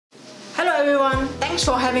everyone, thanks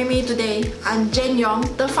for having me today. I'm Jane Yong,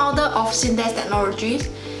 the founder of Syndex Technologies,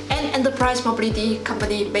 an enterprise mobility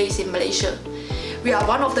company based in Malaysia. We are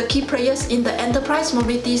one of the key players in the enterprise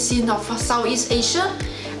mobility scene of Southeast Asia,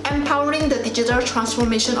 empowering the digital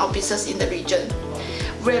transformation of business in the region.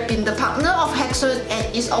 We have been the partner of Hexnode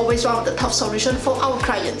and is always one of the top solutions for our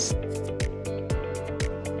clients.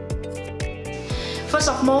 First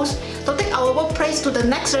of most, to take our workplace to the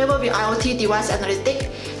next level with IoT device analytics,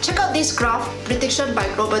 check out this graph prediction by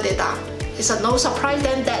global data. It's no surprise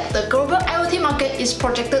then that the global IoT market is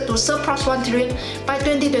projected to surpass 1 trillion by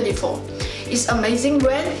 2024. It's amazing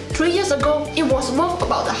when 3 years ago it was worth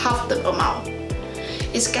about half the amount.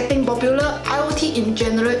 It's getting popular. IoT in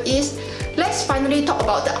general is. Let's finally talk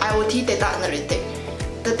about the IoT data analytics.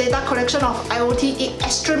 The data collection of IoT is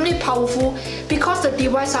extremely powerful because the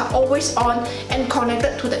devices are always on and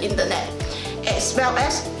connected to the internet, as well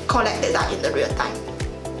as collect data in the real time.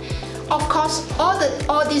 Of course, all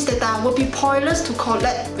this data will be pointless to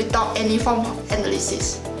collect without any form of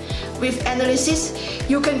analysis. With analysis,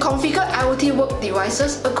 you can configure IoT work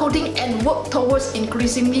devices according and work towards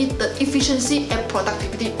increasingly the efficiency and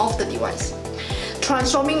productivity of the device,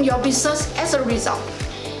 transforming your business as a result.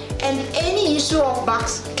 And any issue of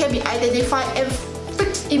bugs can be identified and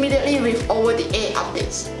fixed immediately with over-the-air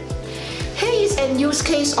updates. Here is a use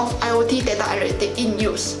case of IoT data analytics in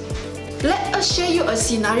use. Let us show you a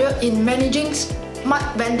scenario in managing smart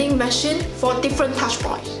vending machine for different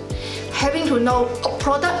touchpoints. Having to know a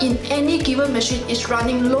product in any given machine is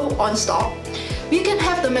running low on stock, we can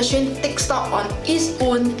have the machine take stock on its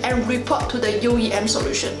own and report to the OEM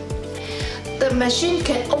solution. The machine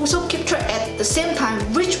can also keep track at the same time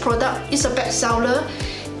which product is a best seller,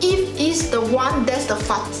 if it's the one that's the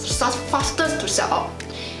fastest to sell out,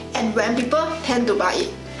 and when people tend to buy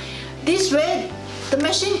it. This way, the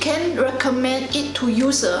machine can recommend it to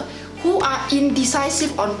users who are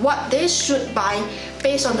indecisive on what they should buy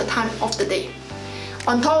based on the time of the day.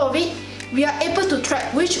 On top of it, we are able to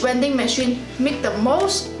track which vending machine make the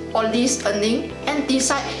most or least earning and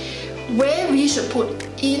decide where we should put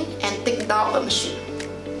in and take down a machine.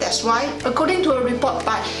 That's why, according to a report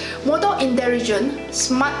by Motor Intelligence,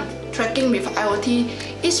 smart tracking with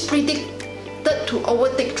IoT is predicted to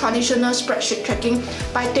overtake traditional spreadsheet tracking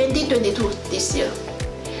by 2022 this year.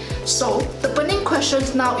 So, the burning question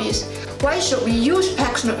now is, why should we use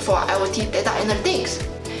Hexnode for IoT data analytics?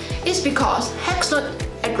 It's because Hexnode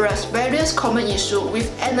addresses various common issues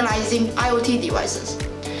with analyzing IoT devices.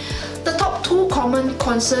 The top two common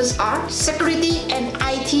concerns are security and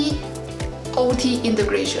IT/OT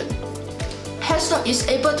integration. Hexnode is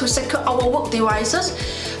able to secure our work devices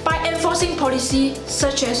by enforcing policies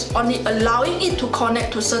such as only allowing it to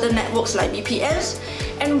connect to certain networks like VPNs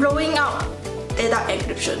and rolling out data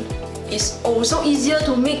encryption. It's also easier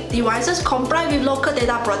to make devices comply with local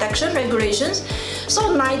data protection regulations,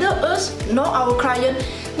 so neither us nor our client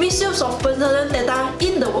misuse of personal data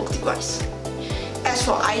in the work device. As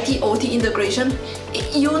for IT/OT integration,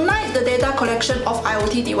 it unites the data collection of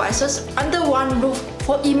IoT devices under one roof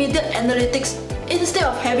for immediate analytics instead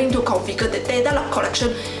of having to configure the data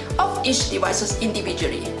collection of each device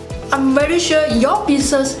individually. I'm very sure your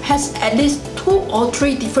business has at least 2 or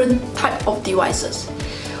 3 different types of devices.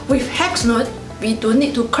 With Hexnode, we don't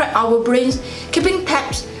need to crack our brains keeping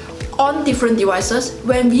tabs on different devices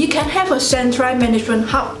when we can have a centralized management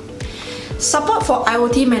hub. Support for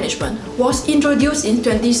IoT management was introduced in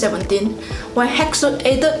 2017 when Hexnode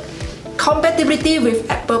added compatibility with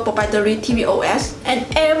Apple proprietary tvOS, and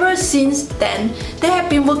ever since then, they have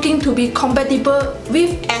been working to be compatible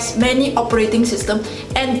with as many operating systems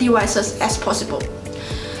and devices as possible.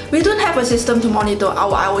 We don't have a system to monitor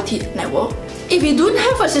our IoT network. If we don't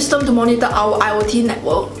have a system to monitor our IoT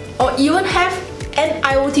network, or even have an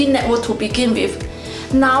IoT network to begin with,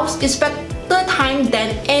 now it's better time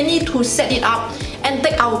than any to set it up and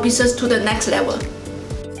take our business to the next level.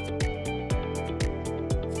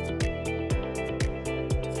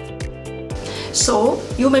 So,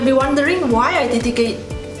 you may be wondering why I dedicate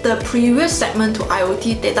the previous segment to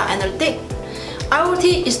IoT data analytics.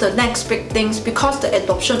 IoT is the next big thing because the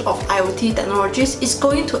adoption of IoT technologies is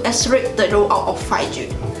going to accelerate the rollout of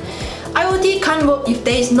 5G. IoT can't work if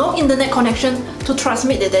there is no internet connection to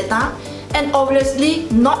transmit the data, and obviously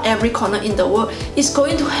not every corner in the world is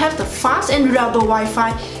going to have the fast and reliable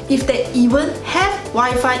Wi-Fi. If they even have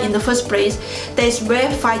Wi-Fi in the first place, that's where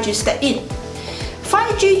 5G steps in.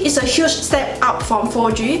 5G is a huge step up from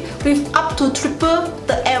 4G with up to triple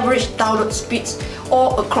the average download speeds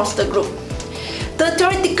all across the globe. The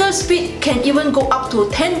theoretical speed can even go up to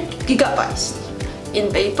 10 gigabytes. In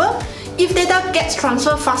paper, If data gets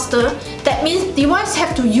transferred faster, that means devices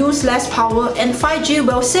have to use less power, and 5G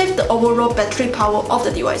will save the overall battery power of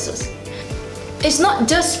the devices. It's not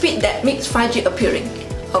just speed that makes 5G appealing.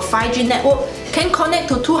 A 5G network can connect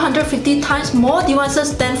to 250 times more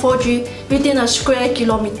devices than 4G within a square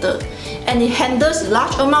kilometer, and it handles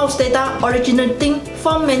large amounts of data originating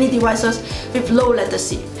from many devices with low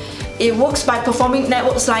latency. It works by performing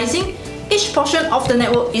network slicing. Each portion of the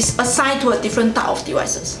network is assigned to a different type of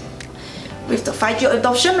devices. With the 5G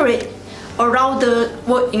adoption rate around the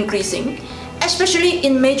world increasing, especially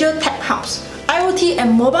in major tech hubs, IoT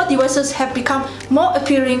and mobile devices have become more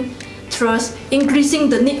appealing, thus increasing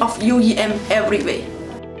the need of UEM everywhere.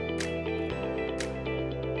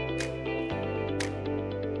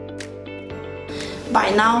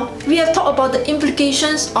 By now, we have talked about the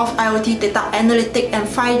implications of IoT data analytics and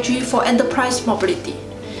 5G for enterprise mobility.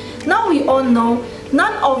 Now we all know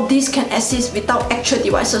none of these can exist without actual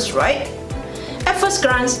devices, right? At first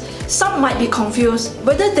glance, some might be confused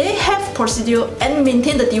whether they have procedure and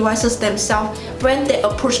maintain the devices themselves when they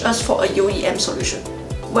approach us for a UEM solution.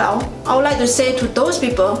 Well, I would like to say to those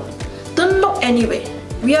people, don't look anywhere.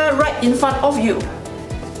 We are right in front of you.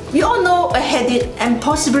 We all know a headache and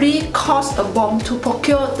possibly cost a bomb to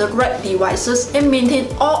procure the right devices and maintain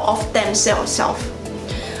all of them themselves.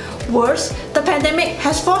 Worse, the pandemic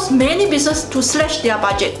has forced many businesses to slash their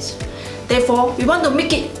budgets. Therefore, we want to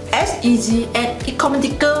make it as easy and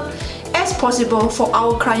economical as possible for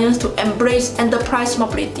our clients to embrace enterprise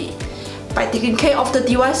mobility by taking care of the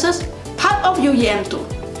devices, part of UEM too.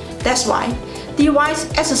 That's why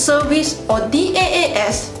Device as a Service, or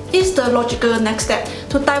DaaS, is the logical next step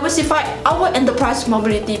to diversify our enterprise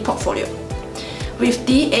mobility portfolio. With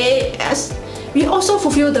DaaS, we also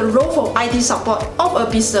fulfill the role for IT support of a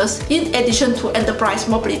business in addition to enterprise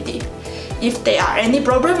mobility. If there are any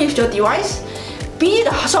problem with your device, be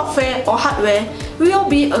it software or hardware, we will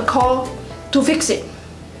be a call to fix it.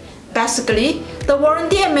 Basically, the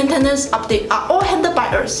warranty and maintenance update are all handled by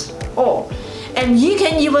us. And you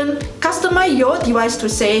can even customize your device to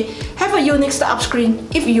say, have a unique startup screen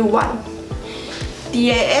if you want.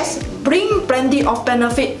 DaaS bring plenty of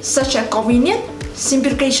benefits such as convenience,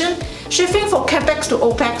 simplification, shifting from CapEx to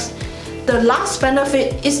OpEx. The last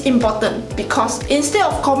benefit is important because instead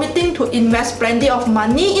of committing to invest plenty of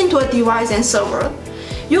money into a device and server,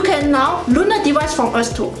 you can now loan a device from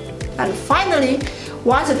us too. And finally,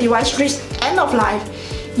 once the device reaches end of life,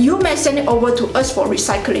 you may send it over to us for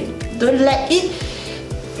recycling. Don't let it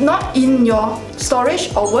not in your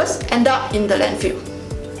storage or worse, end up in the landfill.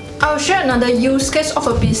 I'll share another use case of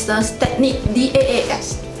a business that needs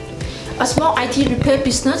DaaS. A small IT repair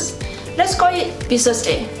business, let's call it Business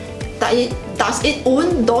A, does its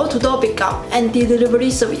own door-to-door pickup and delivery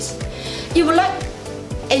service. It would like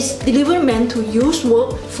its delivery man to use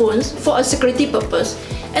work phones for a security purpose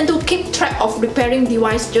and to keep track of repairing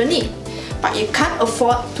device journey, but it can't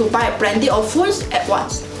afford to buy plenty of phones at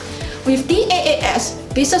once. With DaaS,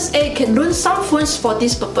 Business A can loan some phones for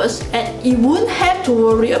this purpose, and it won't have to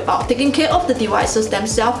worry about taking care of the devices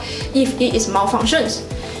themselves if it is malfunctions.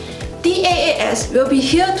 DaaS will be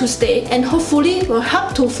here to stay and hopefully will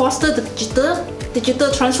help to foster the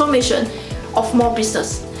digital transformation of more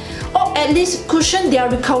business, or at least cushion their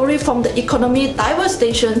recovery from the economic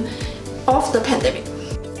devastation of the pandemic.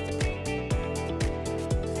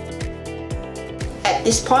 At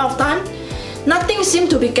this point of time, nothing seems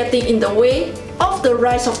to be getting in the way of the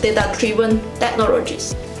rise of data-driven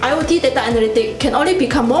technologies. IoT data analytics can only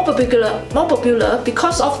become more popular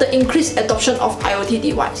because of the increased adoption of IoT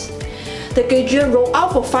devices. The gradual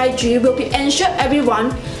rollout for 5G will be ensure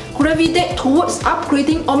everyone gravitate towards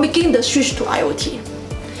upgrading or making the switch to IoT.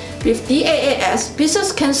 With DaaS,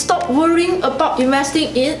 businesses can stop worrying about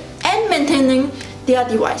investing in and maintaining their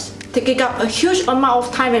device, taking up a huge amount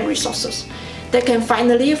of time and resources. They can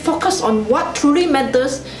finally focus on what truly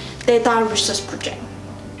matters, data research project.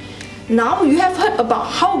 Now you have heard about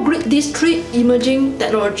how great these three emerging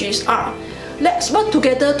technologies are. Let's work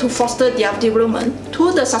together to foster their development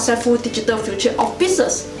to the successful digital future of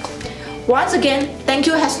business. Once again, thank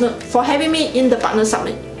you Hexnode for having me in the Partner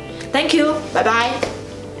Summit. Thank you, bye bye.